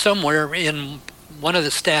picture somewhere in one of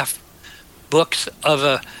the staff books of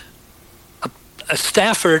a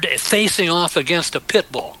Stafford facing off against a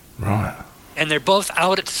pit bull. Right. And they're both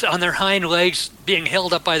out on their hind legs being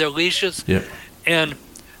held up by their leashes. Yep. And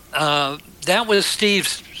that was Steve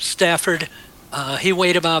Stafford. He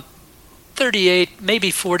weighed about 38,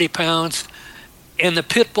 maybe 40 pounds. And the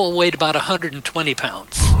pit bull weighed about 120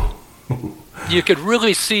 pounds. You could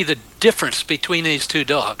really see the difference between these two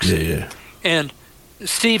dogs. Yeah. And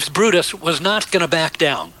Steve's Brutus was not going to back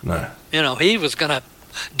down. No. He was going to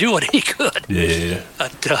do what he could. Yeah.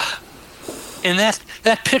 But, and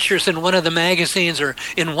that picture's in one of the magazines or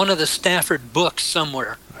in one of the Stafford books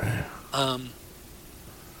somewhere. Yeah.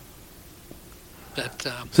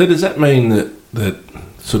 So does that mean that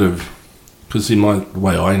sort of, because in the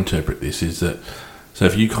way I interpret this is that, so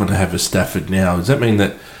if you kind of have a Stafford now, does that mean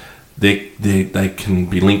that they can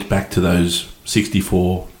be linked back to those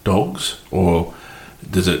 64 dogs, or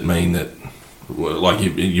does it mean that, like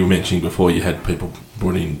you were mentioning before, you had people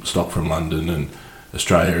brought in stock from London and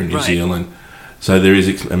Australia and New Zealand, so there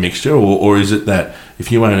is a mixture, or is it that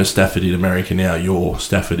if you own a Stafford in America now, your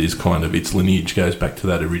Stafford is kind of, its lineage goes back to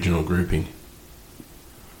that original grouping?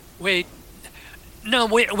 We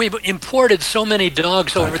imported so many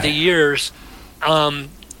dogs over the years.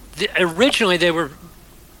 Originally, they were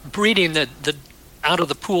breeding the out of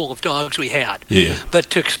the pool of dogs we had. Yeah. But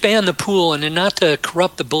to expand the pool and not to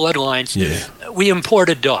corrupt the bloodlines, we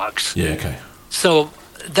imported dogs. Yeah. Okay. So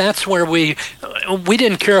that's where we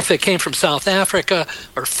didn't care if it came from South Africa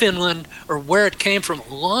or Finland or where it came from,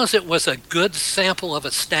 as long as it was a good sample of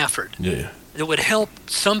a Stafford. Yeah. It would help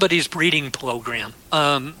somebody's breeding program.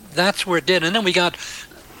 That's where it did. And then we got,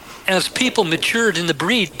 as people matured in the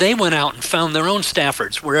breed, they went out and found their own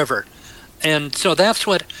Staffords wherever. And so that's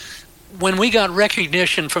what, when we got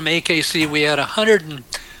recognition from AKC, we had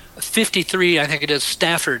 153, I think it is,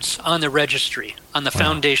 Staffords on the registry, on the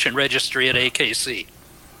foundation registry at AKC.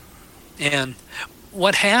 And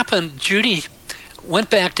what happened, Judi went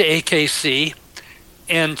back to AKC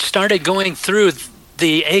and started going through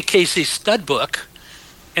the AKC stud book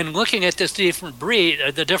and looking at this different breed,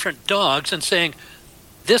 the different dogs, and saying,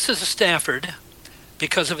 this is a Stafford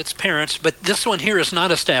because of its parents, but this one here is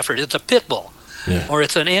not a Stafford. It's a pit bull, or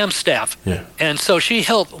it's an Amstaff. Yeah. And so she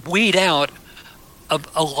helped weed out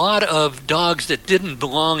a lot of dogs that didn't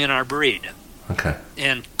belong in our breed. Okay.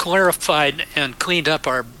 And clarified and cleaned up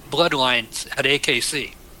our bloodlines at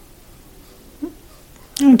AKC.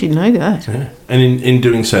 I didn't know that. Yeah. And in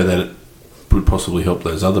doing so, that it would possibly help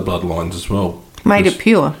those other bloodlines as well. Made it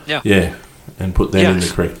pure. Yeah. Yeah, and put them in the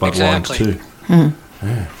correct bloodlines too.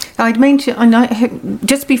 Yeah. I'd mention, I know,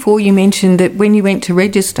 just before you mentioned that when you went to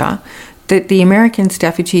register, that the American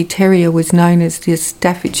Staffordshire Terrier was known as the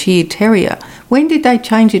Staffordshire Terrier. When did they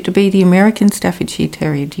change it to be the American Staffordshire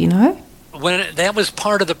Terrier? Do you know? When that was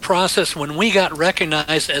part of the process when we got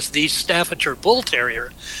recognized as the Staffordshire Bull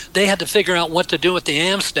Terrier, they had to figure out what to do with the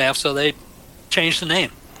Amstaff, so they changed the name.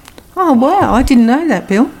 Oh wow! I didn't know that,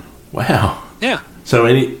 Bill. Wow. Yeah. So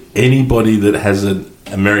anybody that has an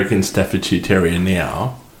American Staffordshire Terrier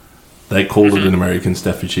now, they call it an American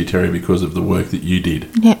Staffordshire Terrier because of the work that you did.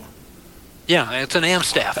 Yeah. Yeah, it's an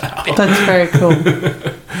Amstaff. That's very cool.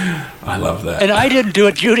 I love that. And I didn't do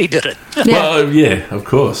it, Judi did it. Well, yeah, of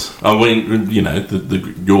course. I mean, you know,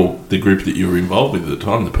 the group that you were involved with at the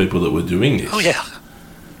time, the people that were doing this. Oh, yeah.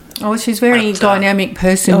 Oh, she's a very dynamic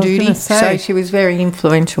person, Judi. So she was very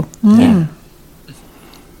influential. Yeah.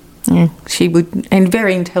 Yeah, she would, and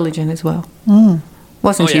very intelligent as well.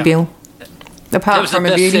 Wasn't she, Bill? Apart that was from the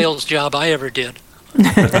her best beauty. sales job I ever did.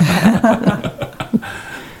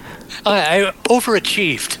 I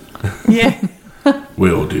overachieved. Yeah.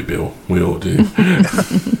 We all do, Bill. We all do.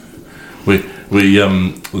 The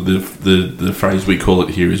phrase we call it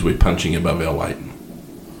here is we're punching above our weight.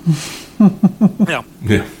 Yeah.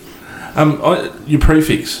 Yeah. Your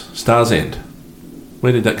prefix, Star's End.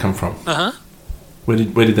 Where did that come from? Where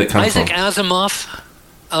did that come Isaac from? Asimov.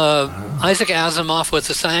 Isaac Asimov was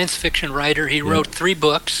a science fiction writer. He wrote 3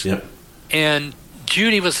 books. Yep. And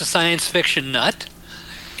Judi was a science fiction nut.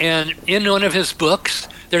 And in one of his books,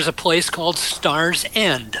 there's a place called Star's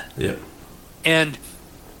End. Yep. And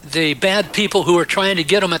the bad people who were trying to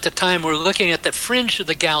get him at the time were looking at the fringe of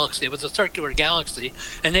the galaxy. It was a circular galaxy.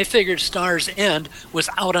 And they figured Star's End was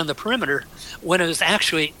out on the perimeter when it was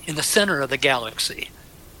actually in the center of the galaxy.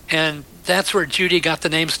 And that's where Judi got the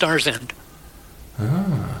name Star's End.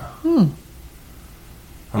 I'm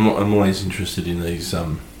always interested in these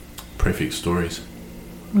prefix stories.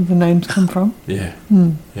 Where the names come from? Yeah.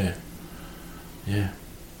 Yeah.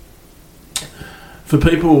 For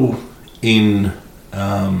people in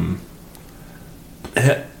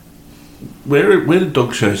where do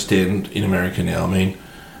dog shows stand in America now? I mean,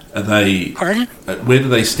 are they? Pardon? Where do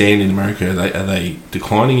they stand in America? Are they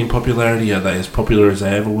declining in popularity? Are they as popular as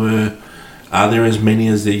they ever were? Are there as many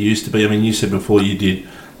as there used to be? I mean, you said before you did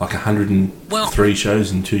like 103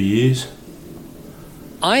 shows in 2 years.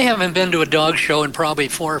 I haven't been to a dog show in probably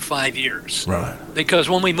 4 or 5 years. Right. Because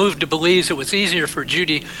when we moved to Belize, it was easier for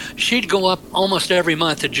Judi. She'd go up almost every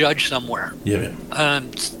month to judge somewhere. Yeah.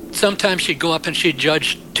 Sometimes she'd go up and she'd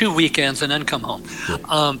judge 2 weekends and then come home.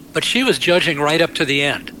 Yeah. But she was judging right up to the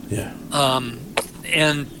end. Yeah.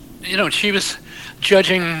 And, you know, she was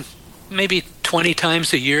judging maybe 20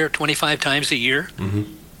 times a year, 25 times a year. Mm-hmm.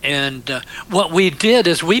 And what we did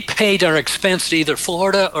is we paid our expense to either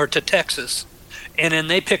Florida or to Texas. And then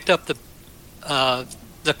they picked up the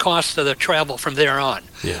cost of the travel from there on.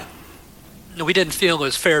 Yeah. We didn't feel it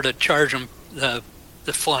was fair to charge them the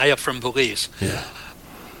fly up from Belize. Yeah.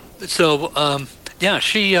 So,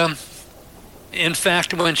 she, in fact,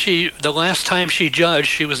 the last time she judged,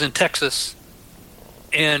 she was in Texas,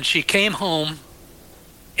 and she came home,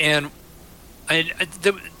 and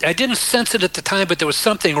I didn't sense it at the time, but there was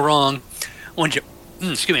something wrong when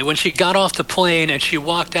she got off the plane and she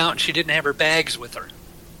walked out and she didn't have her bags with her.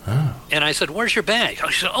 Oh. And I said, "Where's your bag?"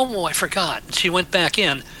 She said, "Oh, I forgot." And she went back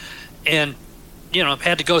in and,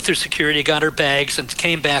 had to go through security, got her bags, and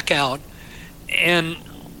came back out. And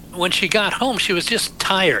when she got home, she was just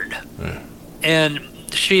tired. Yeah. And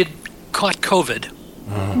she had caught COVID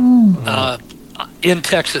in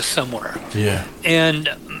Texas somewhere. Yeah. And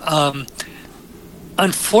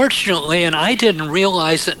unfortunately, and I didn't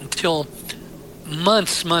realize it until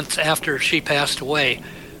months after she passed away,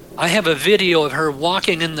 I have a video of her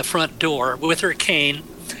walking in the front door with her cane,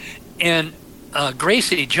 and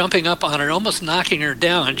Gracie jumping up on her, almost knocking her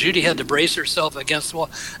down, and Judi had to brace herself against the wall.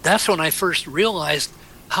 That's when I first realized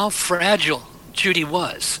how fragile Judi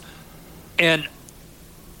was. And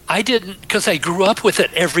I didn't, because I grew up with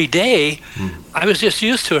it every day, I was just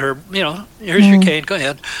used to her, here's your cane, go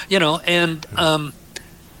ahead, and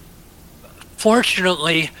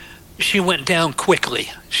fortunately, she went down quickly.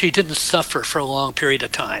 She didn't suffer for a long period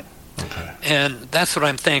of time. Okay. And that's what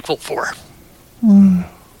I'm thankful for.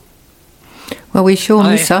 Well, we sure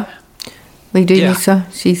miss her. We do miss her.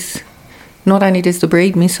 She's, not only does the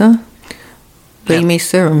breed miss her, we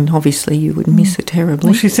miss her, and obviously you would miss her terribly.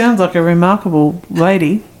 Well, she sounds like a remarkable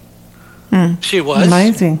lady. She was.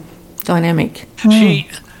 Amazing. Dynamic.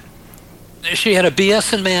 She had a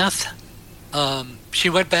BS in math. She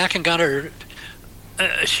went back and got her...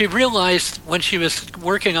 she realized when she was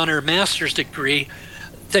working on her master's degree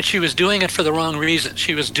that she was doing it for the wrong reason.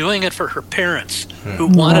 She was doing it for her parents who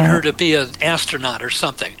wanted her to be an astronaut or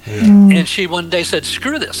something. And she one day said,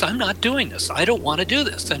 screw this, I'm not doing this. I don't want to do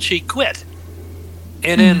this. And she quit.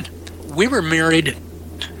 And then we were married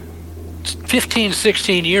 15,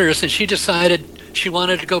 16 years, and she decided she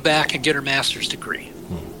wanted to go back and get her master's degree.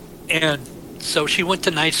 And so she went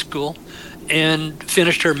to night school and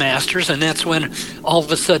finished her master's, and that's when all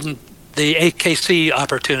of a sudden the AKC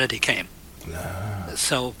opportunity came.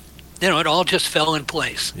 So, it all just fell in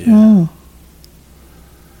place. Yeah.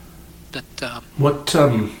 But, what,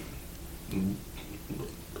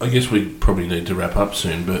 I guess we probably need to wrap up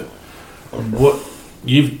soon, but what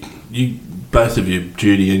you both of you,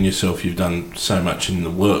 Judi and yourself, you've done so much in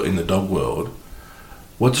the dog world.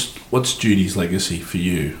 What's Judi's legacy for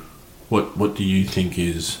you? What do you think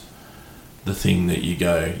is the thing that you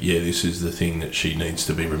go, this is the thing that she needs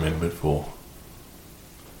to be remembered for?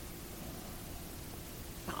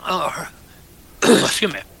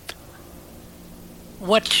 Excuse me.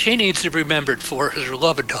 What she needs to be remembered for is her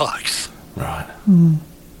love of dogs. Right.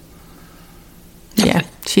 Yeah,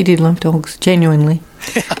 she did love dogs, genuinely.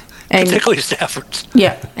 And, particularly Staffords.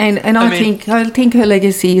 Yeah, and I think her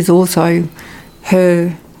legacy is also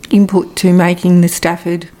her input to making the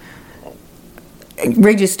Stafford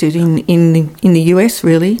registered in the US,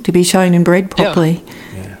 really, to be shown and bred properly.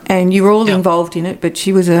 Yeah. And you were all involved in it, but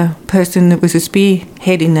she was a person that was a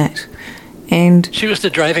spearhead in that. And she was the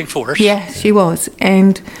driving force. Yeah, she was.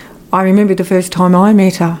 And I remember the first time I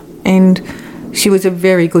met her, and she was a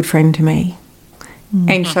very good friend to me.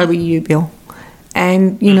 And so were you, Bill.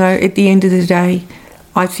 And, at the end of the day,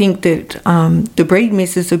 I think that the breed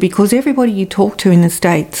misses her because everybody you talk to in the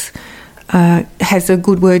States has a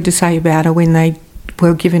good word to say about her when they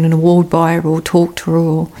were given an award by her or talked to her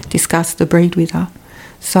or discussed the breed with her.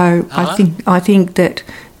 So I think that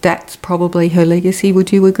that's probably her legacy.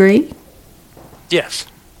 Would you agree? Yes.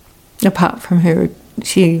 Apart from her,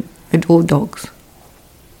 she adored dogs.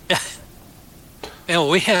 Yeah.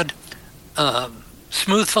 We had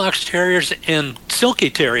smooth fox terriers and silky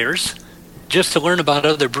terriers just to learn about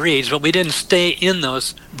other breeds, but we didn't stay in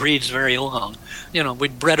those breeds very long. We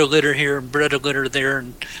bred a litter here and bred a litter there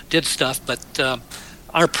and did stuff, but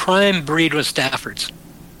our prime breed was Staffords.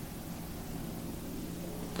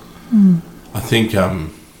 I think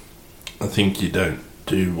you don't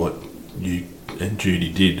do what you and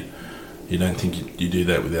Judi did. You don't think you do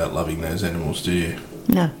that without loving those animals, do you?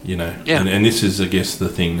 No. Yeah. And this is, I guess, the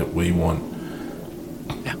thing that we want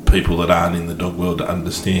people that aren't in the dog world to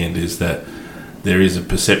understand is that there is a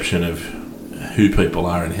perception of who people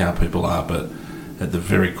are and how people are, but at the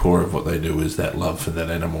very core of what they do is that love for that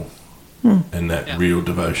animal and that real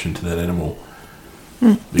devotion to that animal.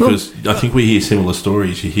 Because I think we hear similar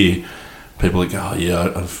stories. You hear people that go,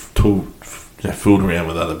 I've fooled around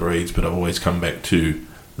with other breeds, but I've always come back to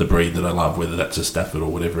the breed that I love, whether that's a Stafford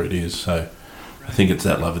or whatever it is. So I think it's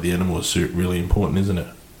that love of the animal is really important, isn't it?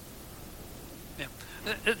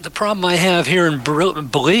 The problem I have here in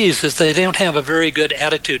Belize is they don't have a very good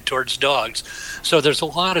attitude towards dogs. So there's a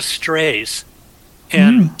lot of strays.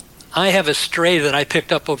 And I have a stray that I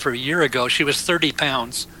picked up over a year ago. She was 30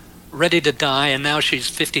 pounds, ready to die, and now she's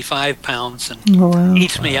 55 pounds and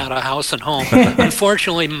eats me out of house and home.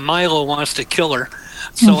 Unfortunately, Milo wants to kill her,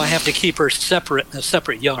 so I have to keep her separate in a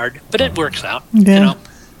separate yard. But it works out, dogs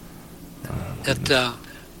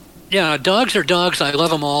are dogs. I love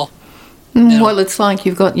them all. Well, it's like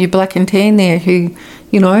you've got your black and tan there who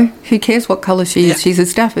cares what colour she is? She's a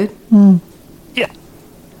Stafford. Yeah.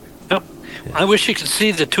 Yep. I wish you could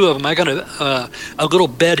see the two of them. I got a little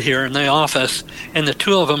bed here in the office, and the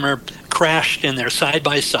two of them are crashed in there side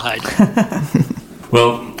by side.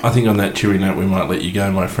 Well, I think on that cheery note, we might let you go,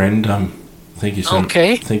 my friend. Thank you so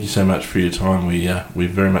Okay. Thank you so much for your time. We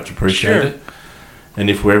very much appreciate Sure. it. And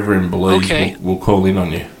if we're ever in Belize, Okay. we'll call in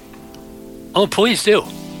on you. Oh, please do.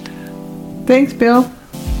 Thanks, Bill.